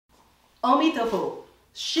Omitofu,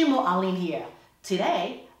 Shimu Arlene here.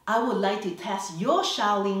 Today, I would like to test your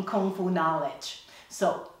Shaolin Kung Fu knowledge.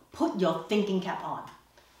 So, put your thinking cap on.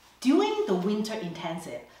 During the winter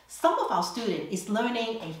intensive, some of our students is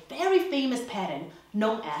learning a very famous pattern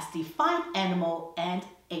known as the 5 animal and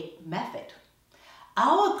 8 method.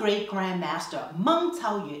 Our great grandmaster, Meng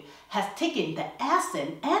Yu, has taken the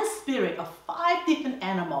essence and spirit of 5 different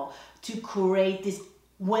animals to create this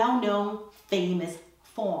well-known famous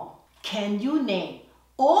form. Can you name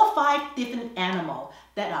all 5 different animals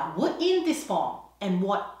that are within this form and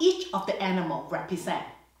what each of the animals represent?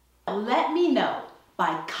 Let me know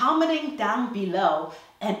by commenting down below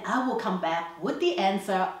and I will come back with the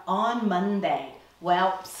answer on Monday.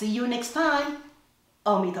 Well, see you next time.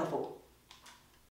 Omitofu.